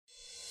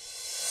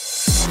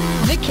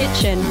The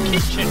Kitchen.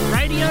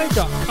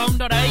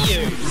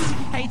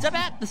 kitchenradio.com.au. Hey, it's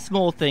about the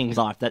small things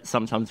life that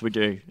sometimes we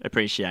do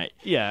appreciate.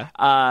 Yeah.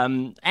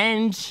 And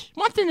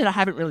one thing that I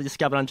haven't really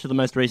discovered until the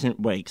most recent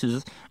weeks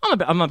is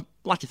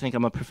like to think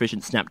I'm a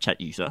proficient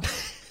Snapchat user.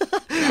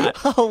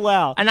 Oh,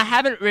 wow. And I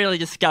haven't really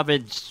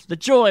discovered the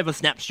joy of a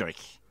snap streak.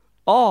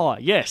 Oh,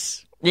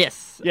 yes.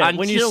 Yes. Yeah,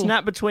 when you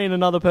snap between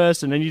another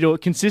person and you do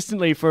it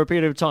consistently for a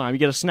period of time, you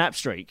get a snap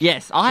streak.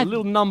 Yes, A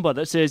little number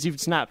that says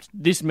you've snapped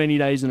this many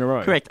days in a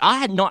row. Correct. I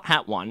had not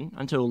had one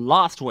until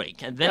last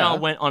week, and then Yeah. I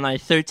went on a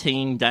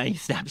 13-day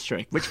snap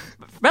streak, which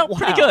felt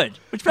pretty Wow. good.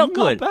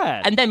 Not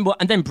bad. And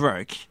then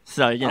broke.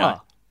 So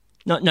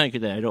no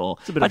good there at all.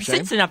 a bit of but a shame.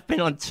 since then,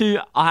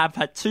 I have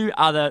had two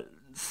other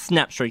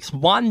snap streaks.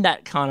 One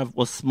that kind of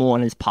was small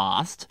and is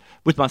past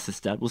with my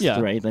sister. It was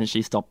 3. Then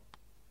she stopped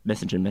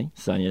messaging me.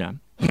 So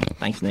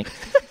thanks, Nick.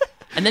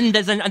 And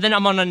then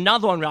I'm on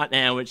another one right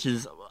now, which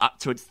is up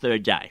to its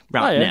 3rd day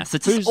now. So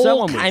it Who's just that all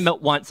one with? came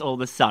at once all of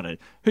a sudden.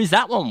 Who's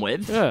that one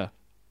with? Yeah.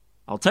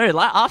 I'll tell you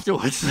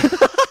afterwards.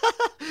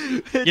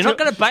 You're not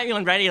going to bait me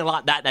on radio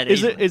like that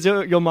Is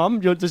easily. it your mum?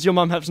 Does your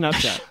mum have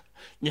Snapchat?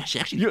 Yeah, she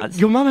actually does.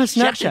 Your mum has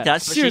She actually Snapchat?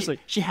 does, but Seriously?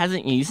 she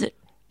hasn't used it.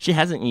 She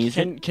hasn't used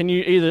it. Can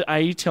you either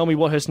A, tell me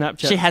what her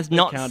Snapchat She has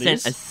not account sent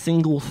is, a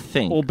single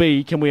thing. or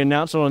B, can we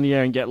announce it on the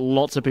air and get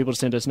lots of people to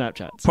send her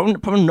Snapchats?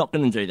 Probably not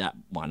going to do that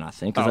one, I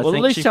think. 'cause I Well, at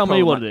think least she's tell me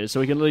probably what like- it is, so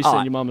we can at least All send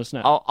right. your mum a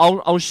snap.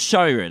 I'll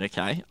show you it,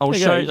 okay? I'll There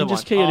you show go. you You the can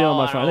just one. key it in on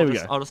my phone. There we go.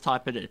 go. I'll just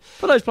type it in.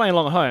 For those playing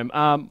along at home,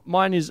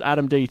 mine is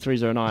Adam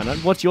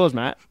D309. What's yours,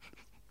 Matt?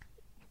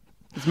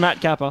 It's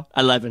Matt Kappa,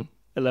 11.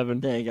 11.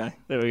 There you go.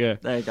 There we go.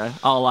 There you go.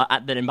 I'll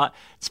add that in. But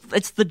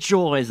it's the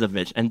joys of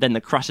it, and then the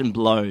crushing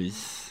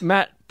blows.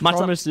 Matt Much like-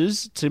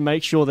 promises to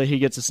make sure that he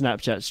gets a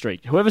Snapchat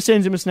streak. Whoever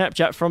sends him a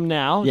Snapchat from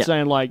now Yep.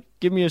 saying, like,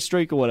 give me a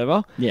streak or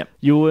whatever, Yep.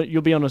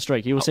 you'll be on a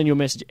streak. He will send you a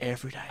message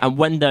every day. And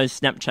when those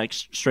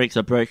Snapchat streaks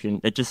are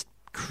broken, it just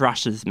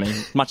crushes me.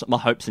 Much like my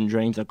hopes and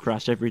dreams are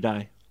crushed every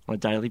day on a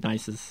daily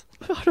basis.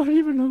 I don't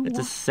even know It's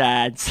why. a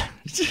sad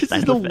This is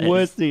the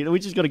worst thing. We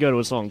just got to go to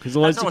a song because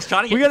That's what I was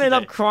trying to get we're going to you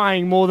end to up do.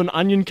 crying more than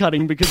onion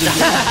cutting because of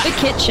The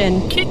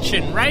Kitchen.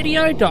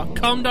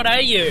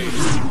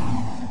 kitchenradio.com.au.